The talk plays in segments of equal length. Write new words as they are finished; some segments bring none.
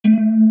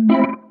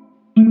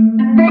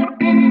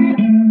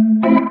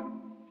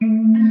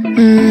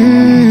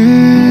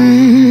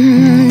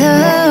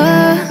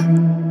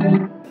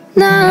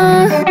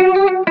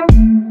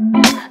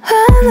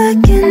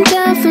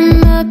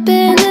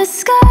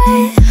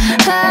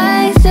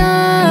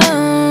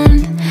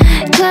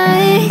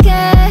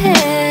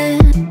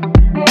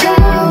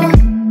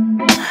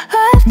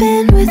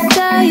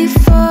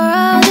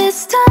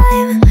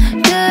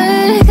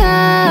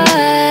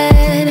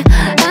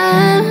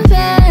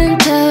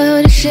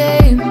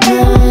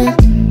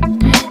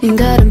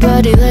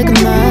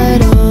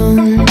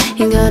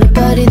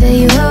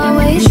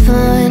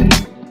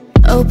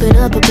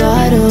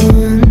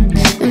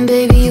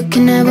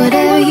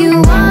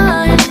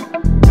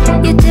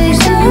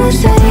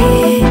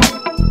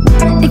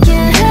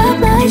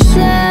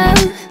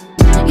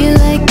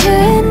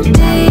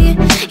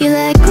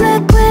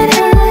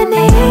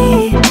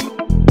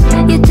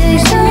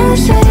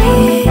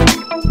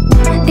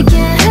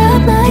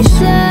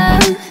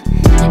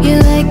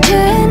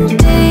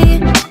candy.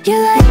 You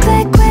like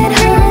liquid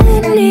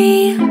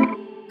honey.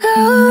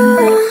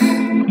 Oh,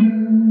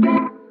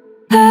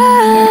 ah.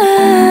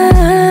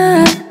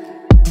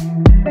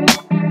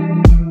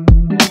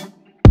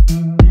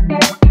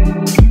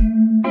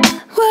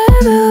 We're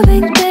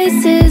moving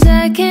places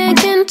I can't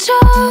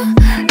control.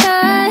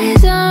 I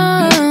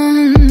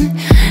don't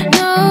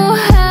know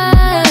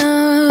how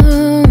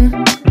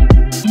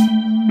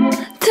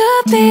to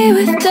be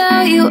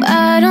without you.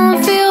 I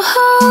don't feel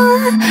whole.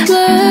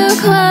 Look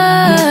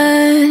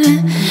what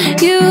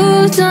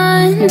you've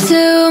done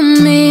to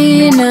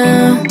me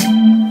now.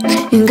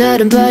 You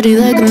got a body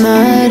like a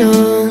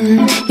model.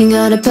 You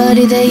got a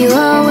body that you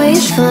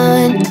always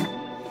find.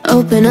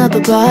 Open up a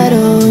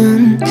bottle,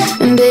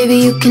 and baby,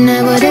 you can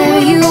have whatever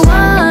you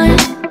want.